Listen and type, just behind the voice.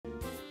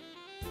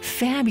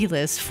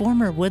fabulous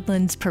former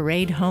Woodlands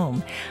parade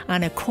home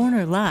on a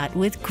corner lot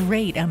with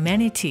great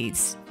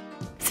amenities.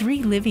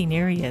 3 living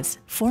areas,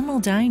 formal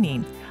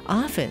dining,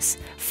 office,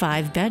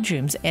 5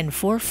 bedrooms, and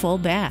 4 full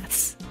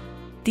baths.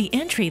 The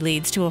entry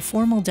leads to a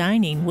formal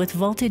dining with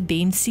vaulted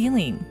beam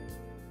ceiling.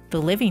 The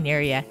living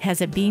area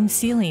has a beam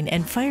ceiling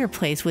and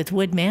fireplace with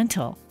wood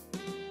mantel.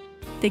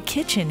 The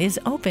kitchen is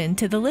open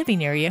to the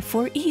living area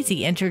for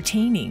easy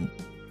entertaining.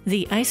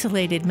 The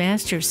isolated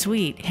master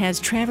suite has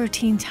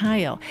travertine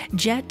tile,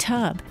 jet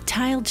tub,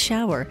 tiled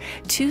shower,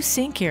 2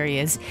 sink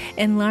areas,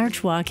 and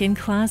large walk-in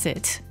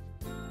closet.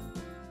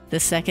 The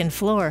second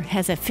floor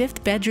has a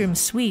 5th bedroom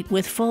suite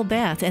with full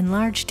bath and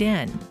large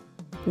den.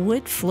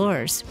 Wood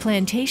floors,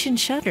 plantation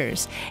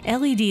shutters,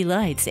 LED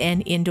lights,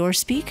 and indoor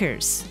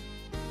speakers.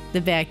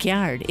 The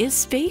backyard is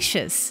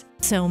spacious.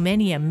 So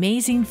many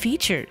amazing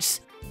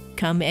features.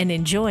 Come and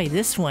enjoy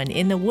this one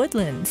in the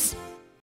Woodlands.